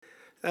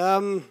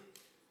Then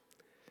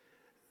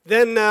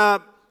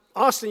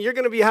Austin, you're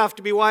going to have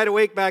to be wide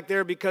awake back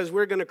there because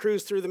we're going to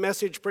cruise through the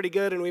message pretty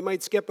good and we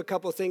might skip a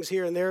couple of things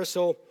here and there,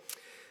 so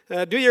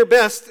do your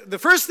best. The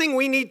first thing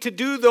we need to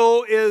do,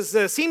 though, is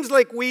seems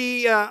like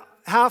we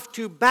have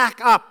to back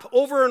up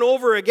over and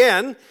over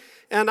again,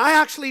 and I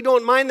actually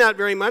don't mind that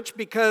very much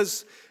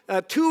because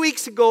 2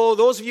 weeks ago,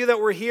 those of you that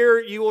were here,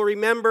 you will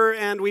remember,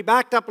 and we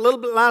backed up a little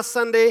bit last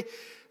Sunday.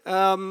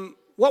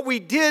 What we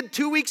did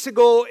 2 weeks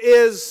ago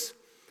is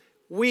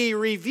we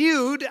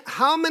reviewed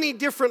how many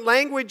different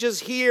languages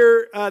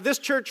here this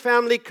church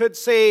family could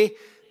say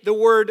the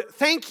word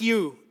thank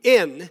you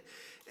in.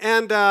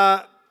 And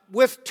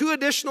with 2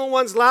 additional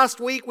ones last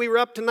week, we were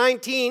up to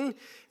 19.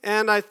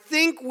 And I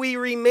think we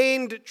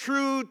remained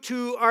true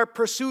to our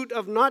pursuit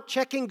of not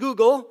checking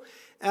Google.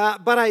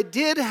 But I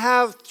did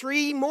have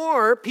 3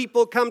 more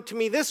people come to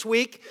me this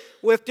week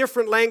with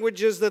different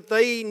languages that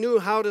they knew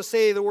how to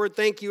say the word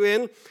thank you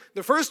in.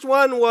 The first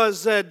one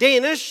was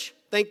Danish.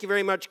 Thank you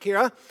very much,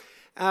 Kira.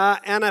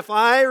 And if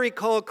I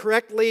recall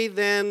correctly,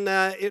 then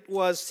it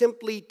was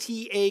simply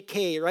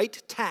T-A-K,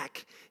 right?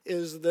 Tak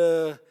is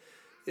the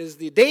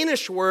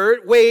Danish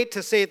way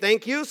to say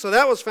thank you. So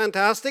that was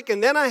fantastic.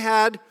 And then I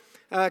had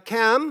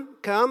Cam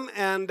come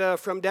and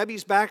from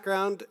Debbie's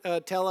background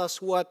tell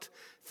us what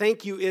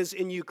thank you is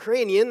in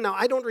Ukrainian. Now,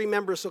 I don't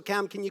remember, so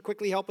Cam, can you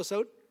quickly help us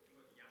out?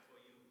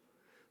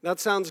 That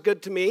sounds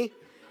good to me.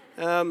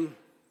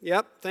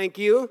 Yep, thank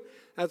you.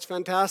 That's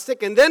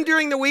fantastic. And then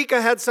during the week,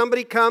 I had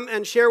somebody come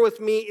and share with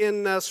me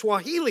in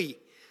Swahili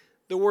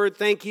the word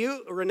thank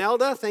you.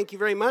 Ronalda, thank you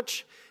very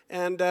much.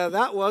 And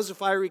that was,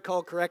 if I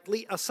recall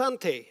correctly,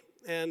 asante.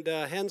 And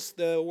hence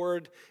the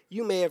word,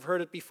 you may have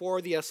heard it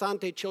before, the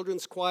Asante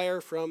Children's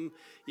Choir from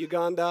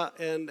Uganda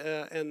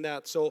and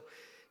that. So,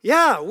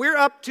 yeah, we're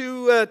up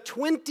to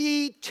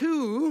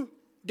 22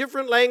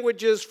 different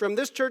languages from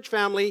this church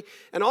family,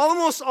 and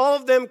almost all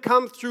of them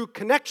come through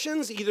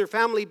connections, either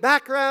family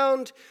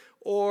background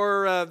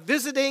or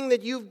visiting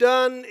that you've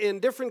done in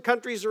different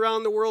countries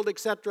around the world,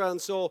 etc.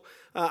 And so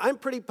I'm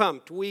pretty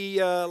pumped.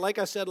 We, like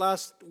I said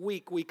last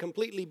week, we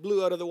completely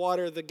blew out of the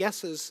water the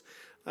guesses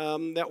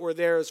that were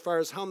there as far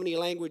as how many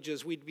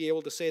languages we'd be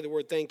able to say the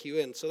word thank you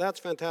in. So that's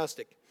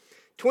fantastic.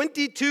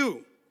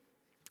 22.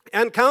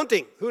 And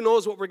counting. Who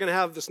knows what we're going to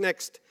have this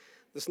next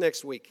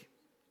week.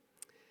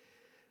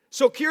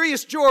 So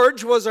Curious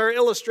George was our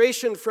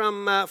illustration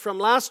from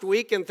last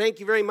week, and thank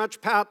you very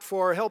much, Pat,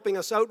 for helping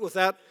us out with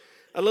that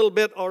a little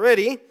bit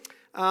already.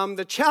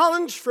 The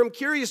challenge from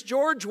Curious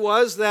George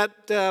was that,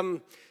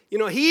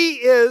 he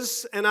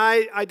is, and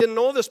I didn't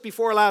know this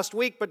before last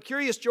week, but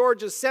Curious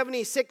George is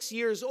 76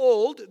 years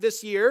old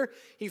this year.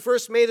 He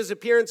first made his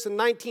appearance in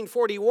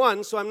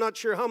 1941, so I'm not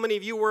sure how many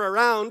of you were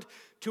around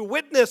to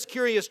witness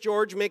Curious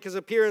George make his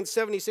appearance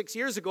 76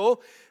 years ago.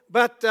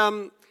 But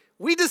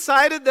we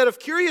decided that if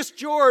Curious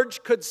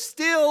George could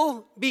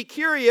still be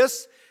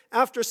curious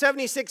after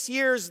 76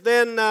 years,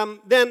 then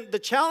the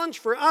challenge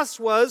for us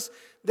was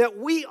that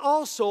we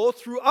also,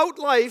 throughout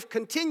life,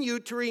 continue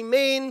to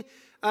remain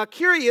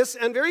curious,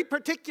 and very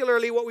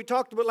particularly what we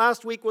talked about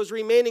last week was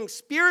remaining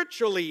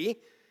spiritually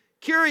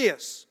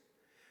curious.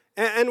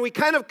 And we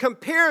kind of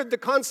compared the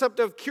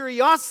concept of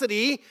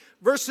curiosity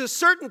versus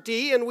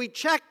certainty, and we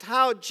checked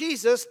how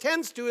Jesus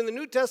tends to, in the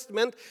New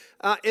Testament,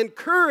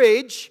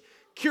 encourage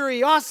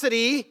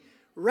curiosity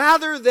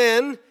rather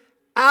than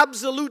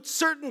absolute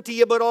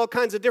certainty about all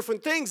kinds of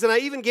different things. And I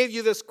even gave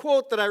you this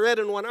quote that I read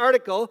in one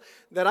article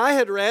that I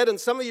had read, and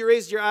some of you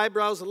raised your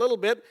eyebrows a little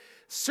bit.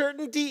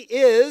 Certainty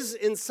is,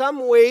 in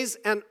some ways,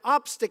 an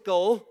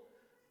obstacle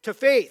to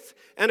faith.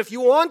 And if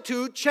you want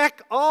to,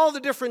 check all the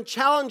different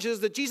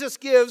challenges that Jesus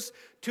gives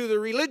to the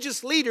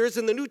religious leaders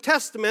in the New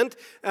Testament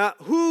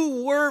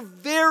who were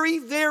very,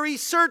 very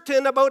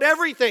certain about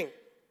everything.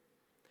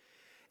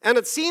 And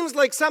it seems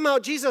like somehow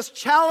Jesus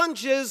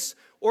challenges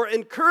or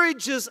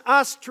encourages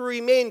us to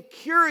remain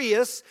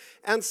curious,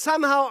 and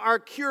somehow our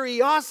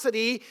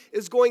curiosity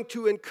is going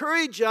to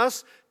encourage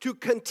us to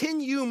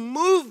continue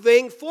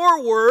moving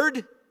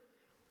forward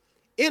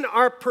in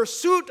our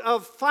pursuit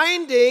of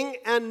finding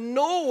and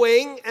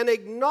knowing and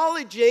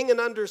acknowledging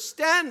and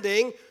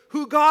understanding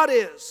who God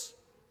is.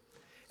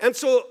 And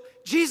so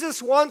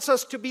Jesus wants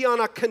us to be on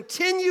a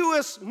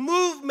continuous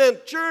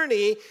movement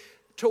journey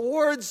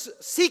towards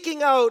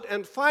seeking out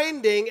and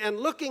finding and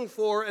looking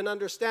for and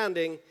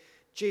understanding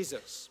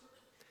Jesus.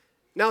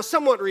 Now,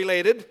 somewhat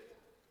related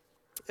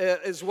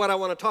is what I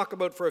want to talk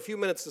about for a few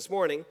minutes this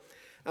morning.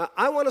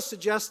 I want to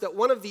suggest that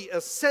one of the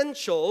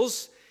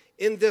essentials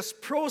in this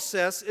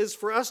process is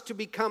for us to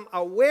become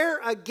aware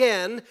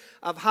again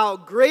of how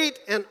great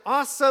and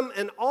awesome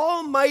and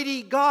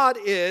almighty God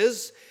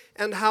is,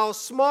 and how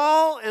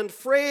small and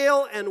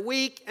frail and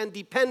weak and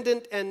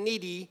dependent and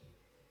needy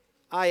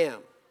I am.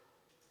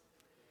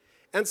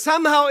 And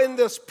somehow in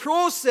this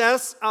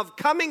process of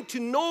coming to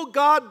know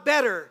God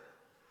better,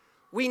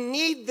 we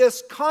need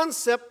this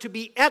concept to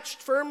be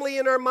etched firmly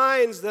in our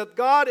minds that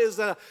God is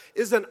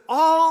an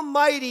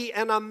almighty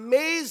and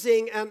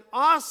amazing and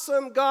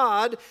awesome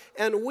God,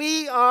 and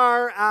we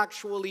are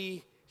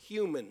actually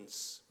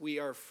humans. We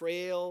are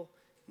frail,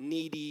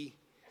 needy,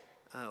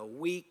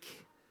 weak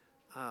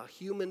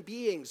human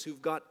beings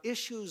who've got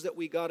issues that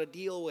we got to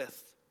deal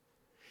with.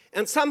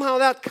 And somehow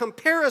that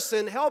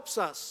comparison helps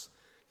us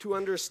to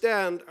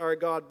understand our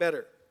God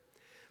better.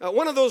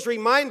 One of those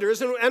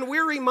reminders, and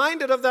we're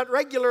reminded of that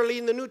regularly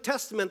in the New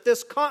Testament,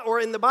 or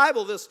in the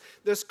Bible,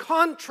 this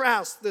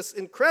contrast, this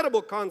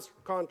incredible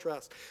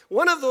contrast.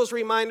 One of those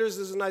reminders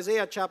is in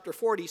Isaiah chapter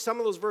 40. Some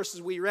of those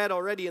verses we read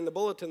already in the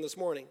bulletin this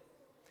morning,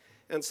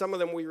 and some of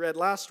them we read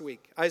last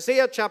week.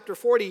 Isaiah chapter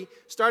 40,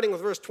 starting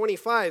with verse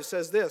 25,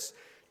 says this,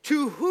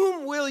 "To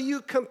whom will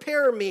you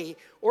compare me,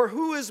 or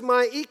who is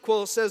my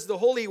equal, says the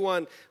Holy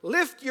One.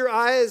 Lift your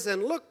eyes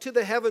and look to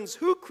the heavens.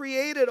 Who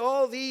created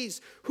all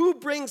these? Who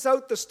brings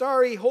out the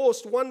starry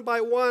host one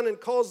by one and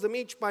calls them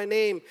each by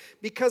name?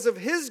 Because of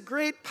his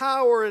great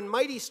power and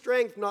mighty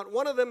strength, not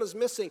one of them is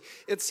missing."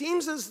 It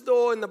seems as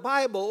though in the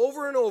Bible,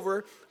 over and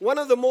over, one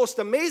of the most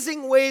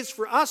amazing ways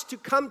for us to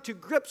come to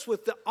grips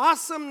with the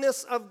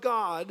awesomeness of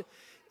God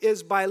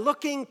is by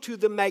looking to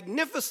the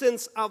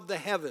magnificence of the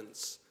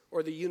heavens,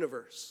 or the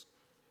universe.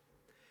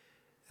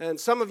 And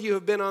some of you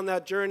have been on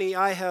that journey.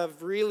 I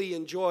have really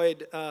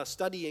enjoyed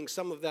studying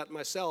some of that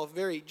myself,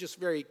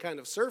 very kind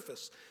of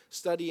surface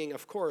studying,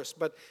 of course.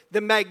 But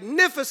the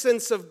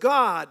magnificence of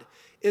God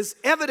is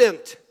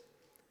evident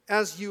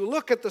as you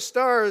look at the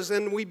stars,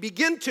 and we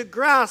begin to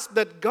grasp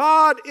that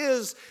God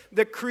is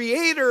the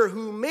creator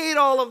who made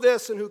all of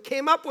this and who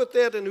came up with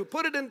it and who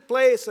put it in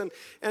place and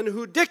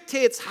who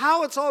dictates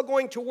how it's all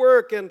going to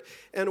work and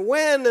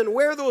when and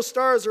where those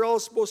stars are all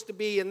supposed to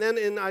be. And then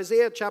in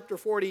Isaiah chapter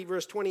 40,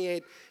 verse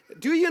 28,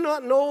 "Do you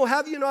not know,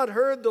 have you not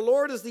heard? The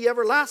Lord is the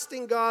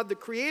everlasting God, the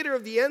creator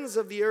of the ends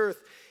of the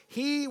earth.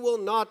 He will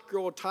not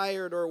grow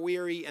tired or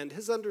weary, and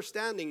his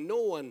understanding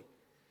no one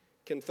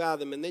can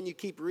fathom." And then you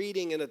keep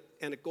reading, and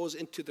it goes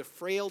into the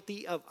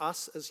frailty of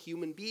us as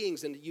human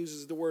beings, and it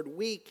uses the word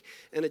weak,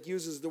 and it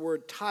uses the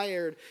word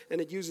tired, and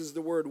it uses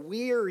the word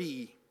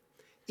weary.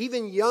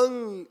 Even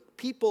young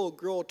people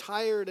grow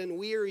tired and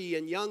weary,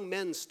 and young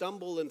men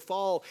stumble and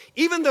fall.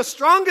 Even the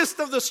strongest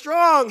of the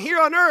strong here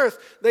on earth,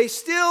 they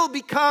still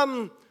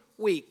become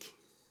weak.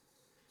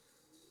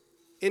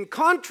 In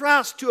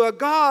contrast to a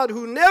God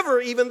who never,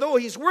 even though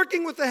he's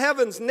working with the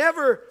heavens,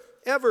 never,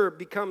 ever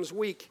becomes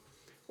weak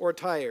or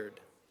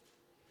tired.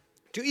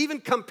 To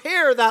even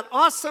compare that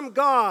awesome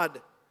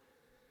God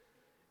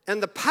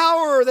and the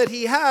power that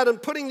he had in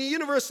putting the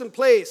universe in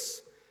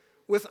place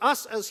with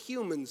us as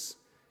humans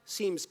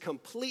seems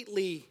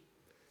completely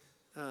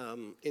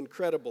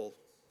incredible.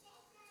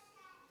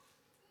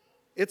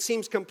 It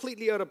seems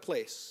completely out of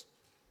place.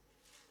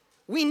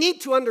 We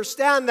need to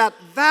understand that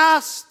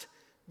vast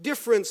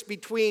difference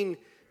between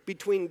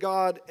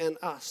God and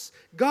us.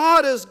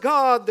 God is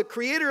God, the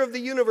creator of the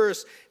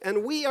universe,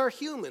 and we are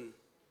human.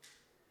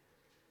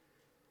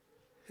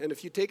 And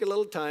if you take a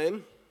little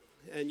time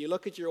and you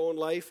look at your own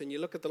life and you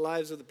look at the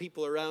lives of the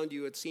people around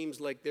you, it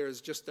seems like there's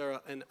just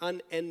an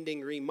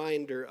unending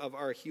reminder of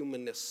our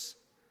humanness.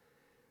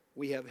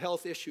 We have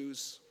health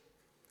issues.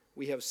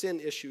 We have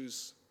sin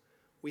issues.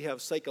 We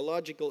have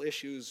psychological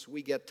issues.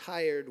 We get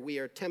tired. We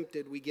are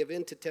tempted. We give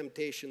in to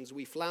temptations.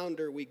 We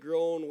flounder. We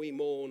groan. We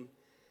moan.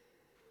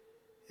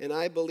 And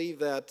I believe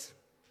that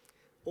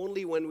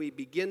only when we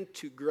begin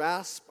to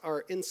grasp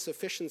our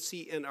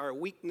insufficiency and our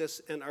weakness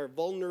and our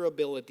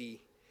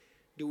vulnerability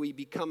do we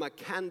become a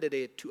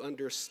candidate to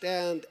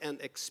understand and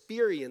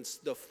experience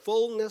the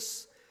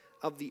fullness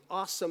of the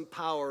awesome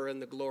power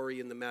and the glory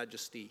and the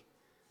majesty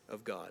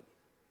of God.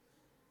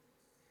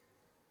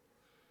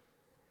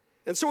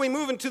 And so we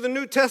move into the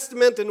New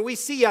Testament and we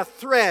see a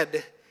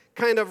thread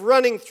kind of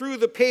running through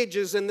the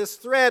pages, and this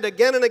thread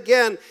again and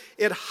again,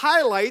 it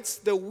highlights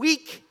the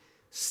weak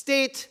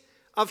state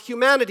of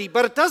humanity.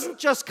 But it doesn't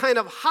just kind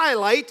of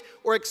highlight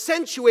or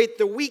accentuate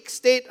the weak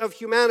state of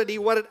humanity.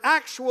 What it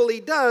actually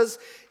does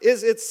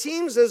is it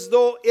seems as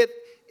though it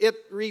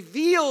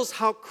reveals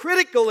how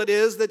critical it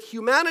is that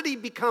humanity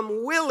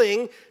become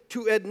willing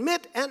to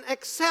admit and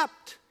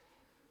accept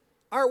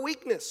our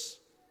weakness.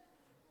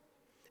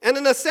 And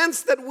in a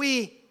sense that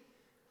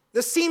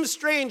this seems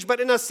strange,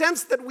 but in a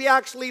sense that we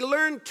actually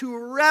learn to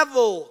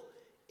revel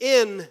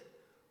in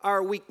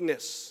our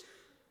weakness.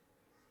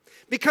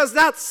 Because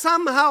that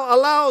somehow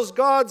allows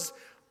God's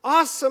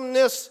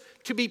awesomeness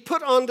to be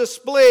put on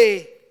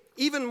display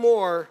even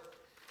more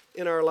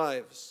in our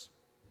lives.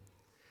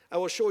 I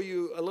will show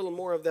you a little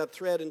more of that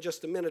thread in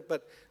just a minute,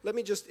 but let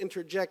me just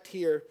interject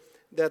here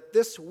that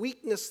this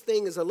weakness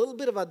thing is a little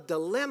bit of a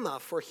dilemma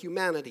for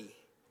humanity.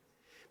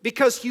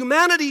 Because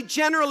humanity,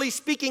 generally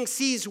speaking,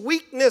 sees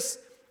weakness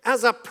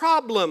as a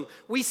problem.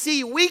 We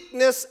see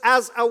weakness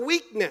as a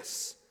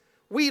weakness.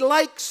 We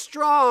like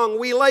strong,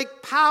 we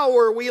like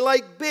power, we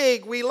like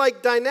big, we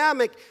like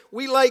dynamic,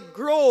 we like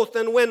growth,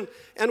 and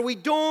we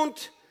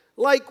don't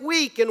like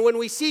weak. And when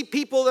we see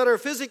people that are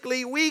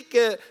physically weak,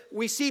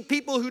 we see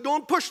people who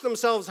don't push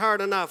themselves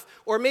hard enough,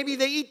 or maybe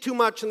they eat too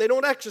much and they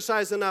don't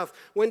exercise enough.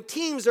 When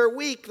teams are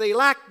weak, they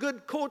lack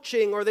good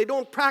coaching, or they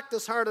don't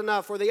practice hard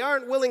enough, or they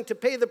aren't willing to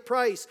pay the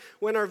price.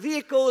 When our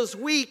vehicle is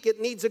weak, it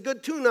needs a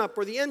good tune-up,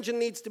 or the engine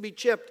needs to be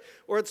chipped,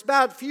 or it's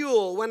bad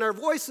fuel. When our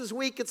voice is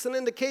weak, it's an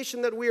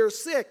indication that we are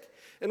sick.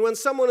 And when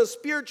someone is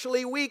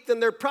spiritually weak, then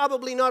they're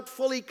probably not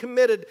fully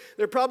committed.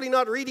 They're probably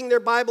not reading their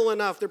Bible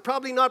enough. They're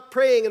probably not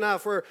praying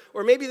enough. Or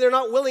maybe they're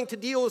not willing to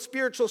deal with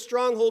spiritual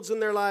strongholds in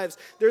their lives.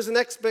 There's an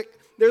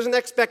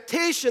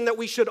expectation that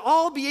we should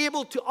all be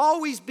able to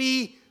always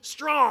be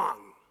strong.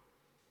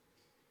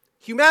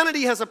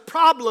 Humanity has a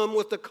problem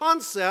with the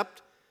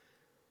concept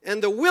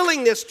and the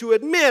willingness to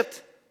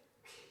admit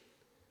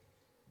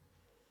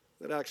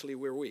that actually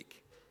we're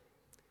weak.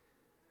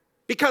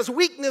 Because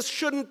weakness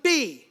shouldn't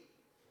be.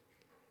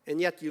 And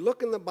yet you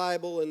look in the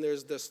Bible and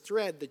there's this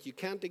thread that you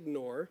can't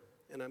ignore,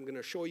 and I'm going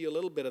to show you a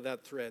little bit of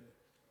that thread.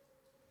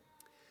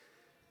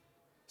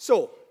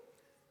 So,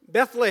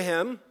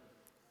 Bethlehem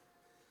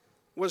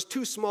was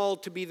too small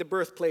to be the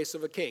birthplace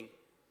of a king.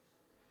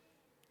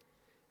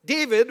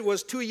 David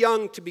was too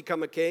young to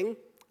become a king.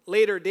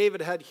 Later,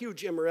 David had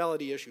huge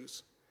immorality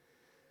issues.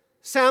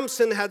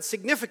 Samson had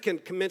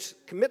significant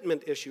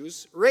commitment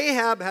issues.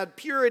 Rahab had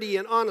purity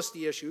and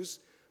honesty issues.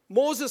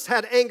 Moses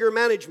had anger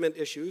management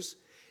issues.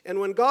 And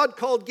when God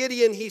called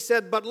Gideon, he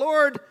said, "But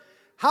Lord,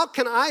 how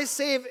can I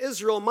save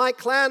Israel? My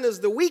clan is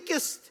the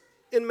weakest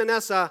in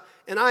Manasseh,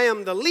 and I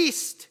am the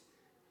least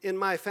in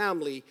my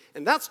family."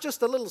 And that's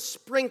just a little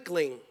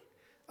sprinkling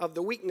of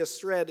the weakness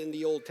thread in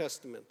the Old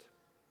Testament.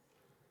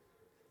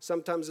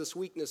 Sometimes this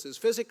weakness is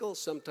physical,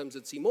 sometimes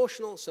it's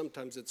emotional,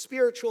 sometimes it's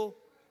spiritual,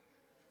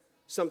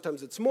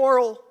 sometimes it's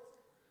moral.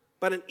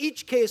 But in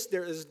each case,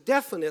 there is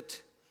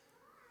definite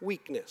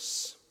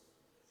weakness.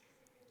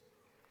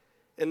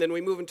 And then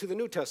we move into the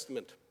New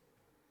Testament.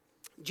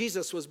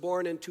 Jesus was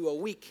born into a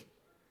weak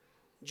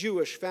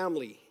Jewish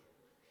family.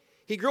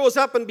 He grows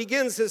up and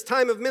begins his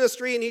time of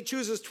ministry, and he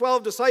chooses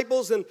 12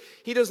 disciples, and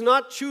he does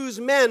not choose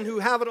men who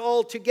have it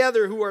all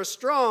together, who are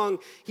strong.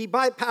 He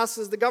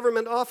bypasses the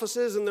government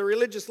offices and the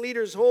religious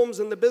leaders' homes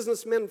and the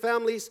businessmen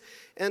families,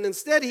 and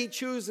instead he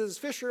chooses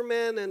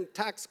fishermen and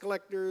tax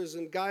collectors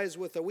and guys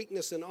with a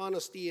weakness in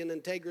honesty and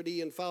integrity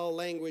and foul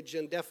language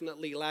and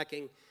definitely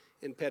lacking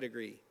in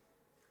pedigree.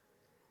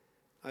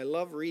 I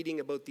love reading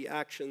about the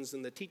actions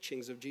and the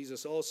teachings of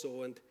Jesus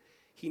also, and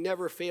he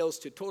never fails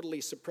to totally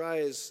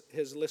surprise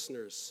his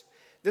listeners.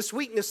 This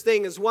weakness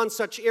thing is one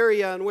such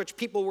area in which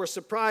people were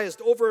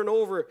surprised over and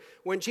over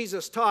when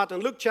Jesus taught. In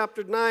Luke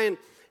chapter 9,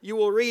 you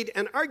will read,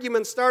 "An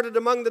argument started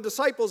among the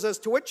disciples as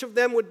to which of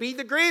them would be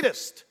the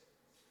greatest."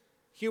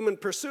 Human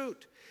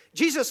pursuit.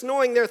 Jesus,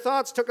 knowing their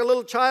thoughts, took a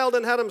little child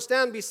and had him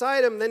stand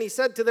beside him. Then he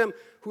said to them,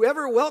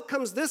 "Whoever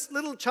welcomes this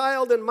little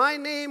child in my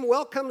name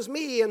welcomes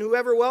me, and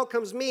whoever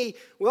welcomes me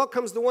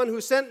welcomes the one who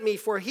sent me.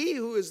 For he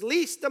who is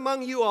least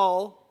among you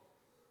all,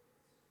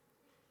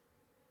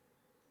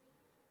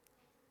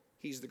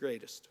 he's the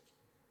greatest."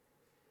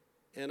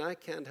 And I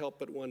can't help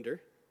but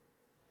wonder,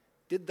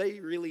 did they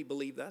really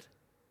believe that?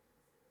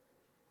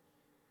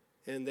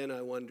 And then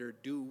I wonder,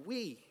 do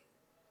we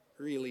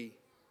really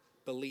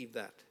believe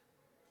that?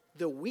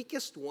 The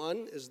weakest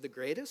one is the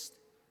greatest?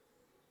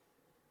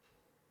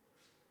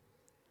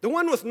 The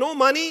one with no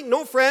money,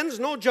 no friends,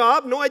 no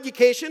job, no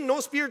education, no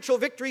spiritual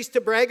victories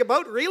to brag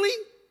about? Really?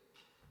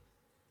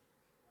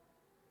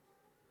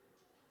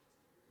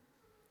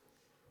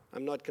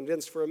 I'm not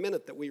convinced for a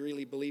minute that we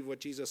really believe what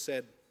Jesus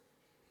said.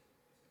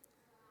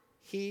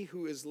 He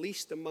who is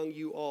least among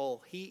you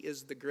all, he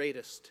is the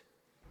greatest.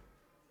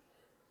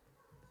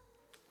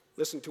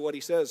 Listen to what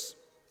he says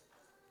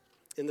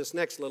in this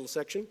next little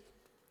section.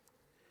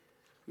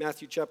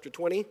 Matthew chapter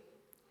 20.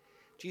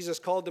 Jesus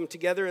called them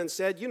together and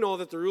said, "You know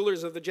that the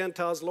rulers of the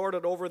Gentiles lord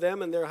it over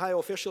them, and their high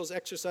officials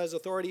exercise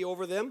authority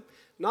over them.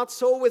 Not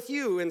so with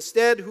you.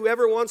 Instead,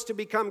 whoever wants to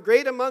become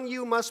great among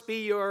you must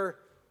be your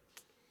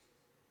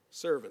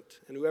servant,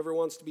 and whoever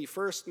wants to be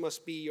first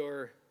must be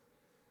your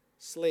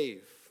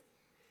slave."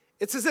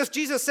 It's as if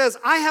Jesus says,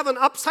 I have an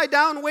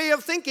upside-down way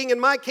of thinking. In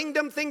my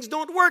kingdom, things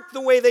don't work the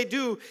way they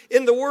do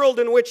in the world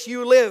in which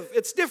you live.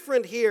 It's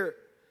different here.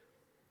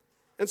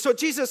 And so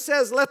Jesus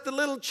says, "Let the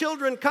little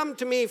children come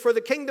to me, for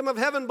the kingdom of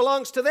heaven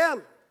belongs to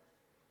them."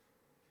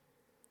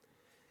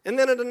 And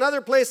then at another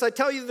place, "I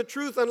tell you the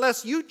truth,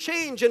 unless you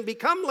change and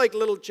become like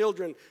little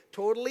children,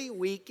 totally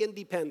weak and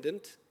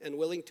dependent and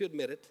willing to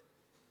admit it,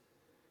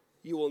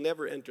 you will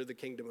never enter the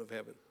kingdom of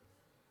heaven."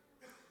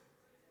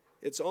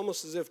 It's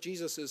almost as if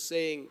Jesus is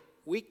saying,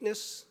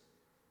 weakness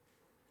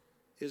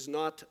is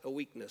not a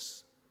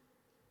weakness.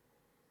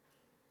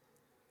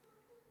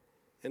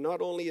 And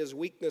not only is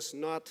weakness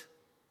not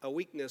a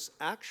weakness,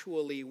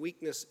 actually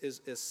weakness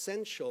is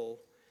essential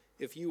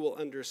if you will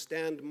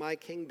understand my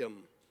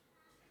kingdom.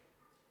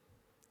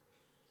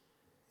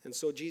 And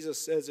so Jesus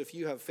says, if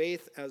you have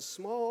faith as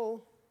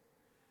small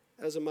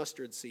as a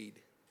mustard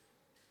seed,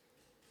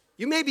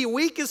 You may be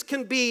weak as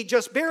can be,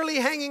 just barely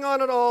hanging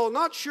on at all,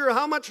 not sure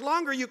how much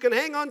longer you can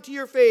hang on to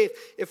your faith.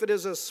 If it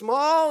is as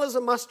small as a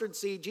mustard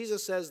seed,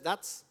 Jesus says,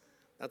 that's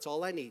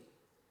all I need.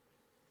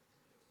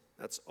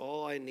 That's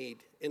all I need.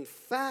 In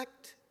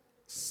fact,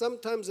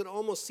 sometimes it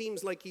almost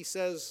seems like he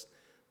says,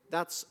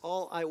 that's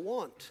all I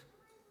want.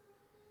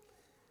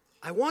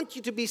 I want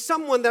you to be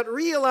someone that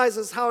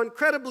realizes how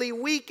incredibly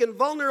weak and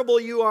vulnerable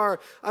you are.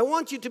 I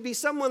want you to be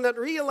someone that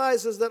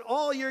realizes that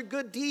all your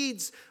good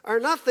deeds are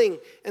nothing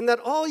and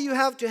that all you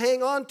have to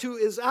hang on to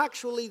is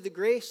actually the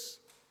grace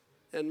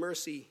and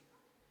mercy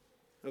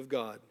of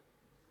God.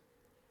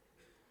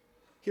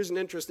 Here's an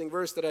interesting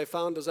verse that I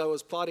found as I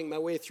was plotting my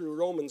way through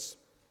Romans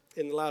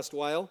in the last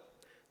while.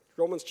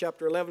 Romans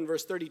chapter 11,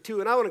 verse 32.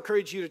 And I would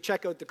encourage you to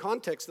check out the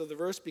context of the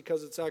verse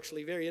because it's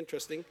actually very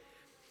interesting.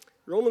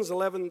 Romans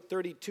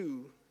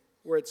 11:32,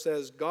 where it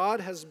says, God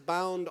has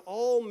bound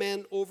all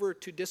men over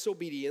to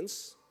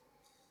disobedience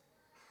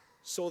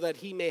so that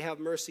he may have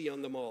mercy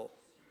on them all.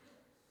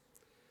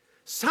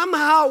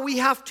 Somehow we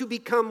have to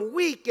become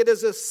weak. It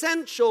is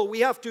essential. We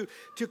have to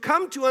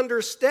come to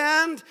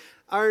understand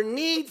our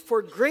need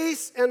for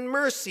grace and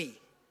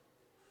mercy.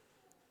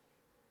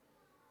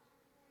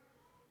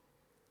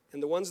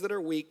 And the ones that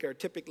are weak are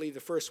typically the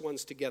first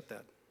ones to get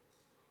that.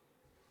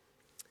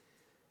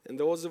 And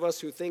those of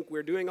us who think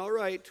we're doing all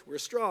right, we're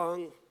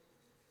strong,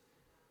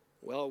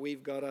 well,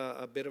 we've got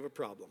a bit of a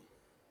problem.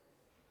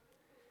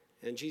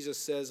 And Jesus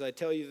says, I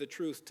tell you the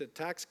truth, the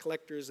tax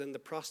collectors and the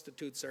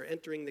prostitutes are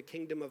entering the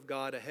kingdom of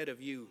God ahead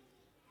of you,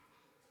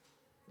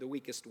 the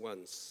weakest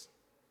ones.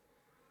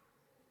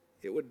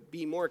 It would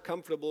be more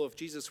comfortable if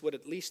Jesus would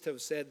at least have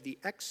said the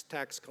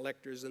ex-tax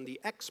collectors and the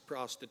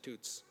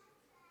ex-prostitutes.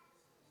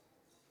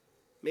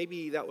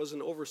 Maybe that was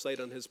an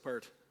oversight on his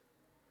part.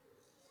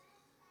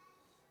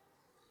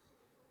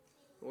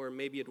 Or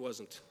maybe it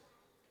wasn't.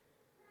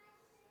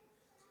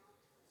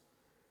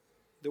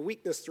 The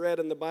weakness thread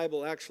in the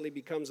Bible actually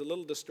becomes a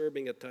little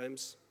disturbing at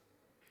times.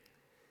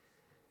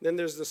 Then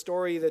there's the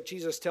story that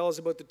Jesus tells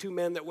about the two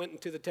men that went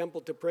into the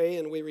temple to pray,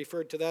 and we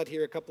referred to that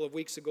here a couple of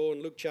weeks ago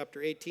in Luke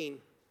chapter 18.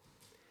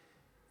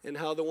 And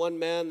how the one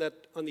man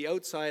that on the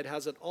outside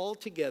has it all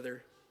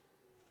together,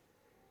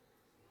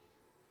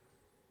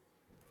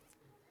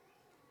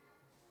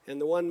 and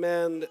the one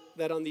man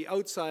that on the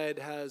outside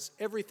has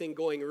everything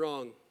going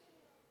wrong.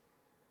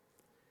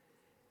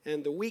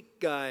 And the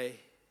weak guy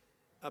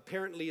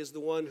apparently is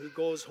the one who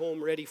goes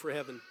home ready for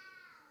heaven.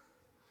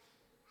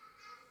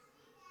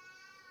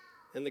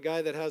 And the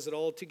guy that has it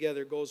all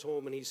together goes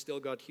home and he's still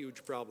got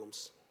huge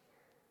problems.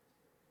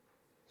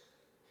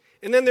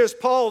 And then there's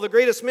Paul, the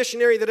greatest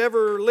missionary that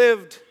ever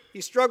lived.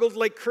 He struggled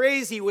like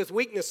crazy with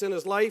weakness in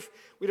his life.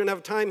 We don't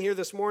have time here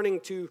this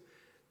morning to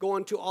go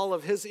into all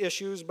of his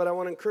issues, but I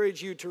want to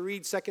encourage you to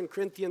read 2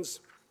 Corinthians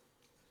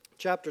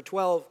chapter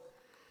 12.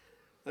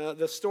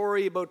 The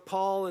story about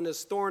Paul and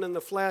his thorn in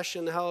the flesh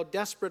and how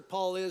desperate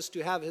Paul is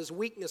to have his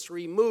weakness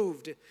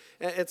removed.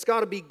 It's got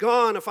to be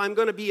gone. If I'm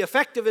going to be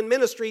effective in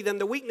ministry, then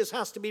the weakness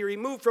has to be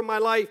removed from my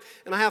life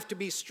and I have to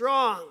be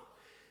strong.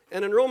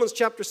 And in Romans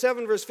chapter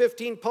 7, verse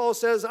 15, Paul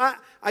says,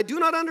 I do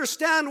not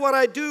understand what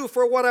I do,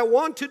 for what I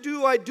want to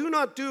do I do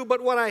not do,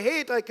 but what I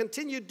hate I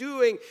continue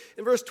doing.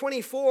 In verse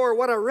 24,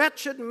 what a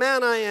wretched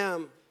man I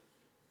am.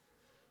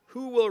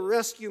 Who will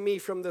rescue me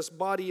from this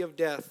body of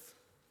death?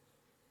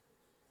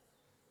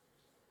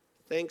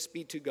 Thanks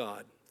be to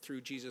God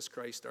through Jesus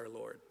Christ our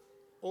Lord.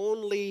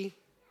 Only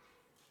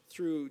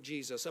through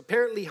Jesus.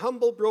 Apparently,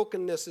 humble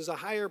brokenness is a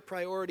higher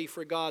priority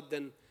for God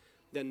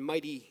than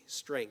mighty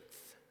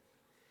strength.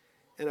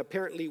 And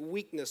apparently,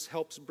 weakness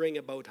helps bring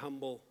about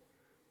humble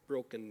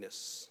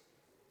brokenness.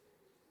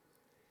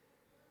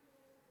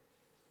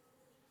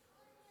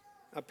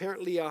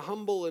 Apparently, a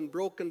humble and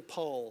broken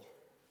Paul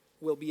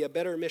will be a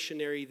better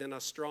missionary than a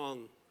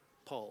strong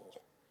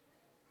Paul.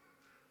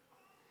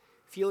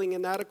 Feeling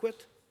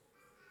inadequate?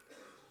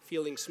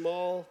 Feeling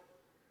small,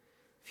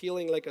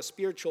 feeling like a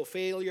spiritual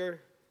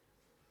failure,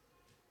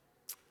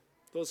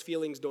 those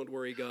feelings don't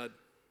worry God.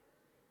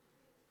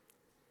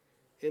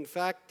 In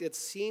fact, it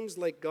seems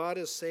like God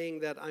is saying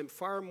that I'm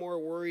far more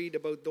worried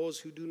about those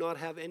who do not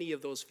have any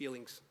of those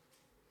feelings.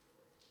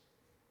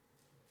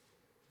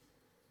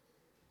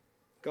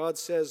 God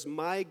says,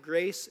 my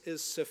grace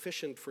is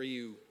sufficient for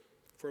you,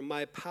 for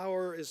my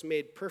power is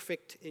made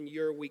perfect in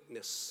your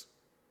weakness.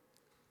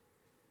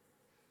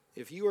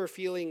 If you are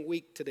feeling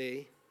weak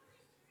today,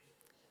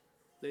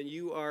 then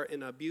you are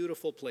in a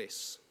beautiful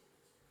place.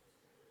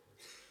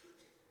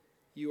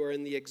 You are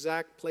in the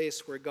exact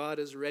place where God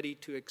is ready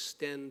to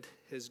extend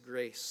his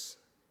grace.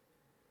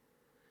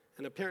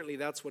 And apparently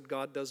that's what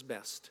God does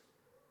best,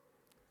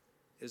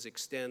 is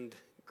extend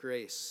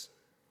grace.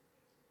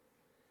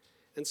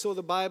 And so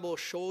the Bible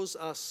shows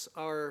us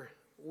our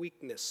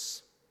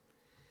weakness.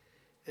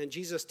 And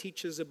Jesus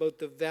teaches about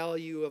the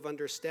value of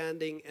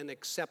understanding and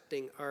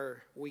accepting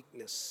our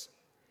weakness.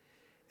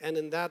 And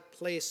in that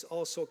place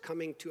also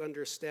coming to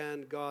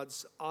understand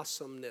God's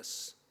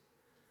awesomeness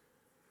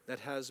that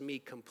has me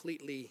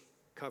completely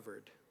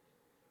covered.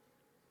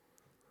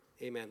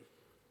 Amen.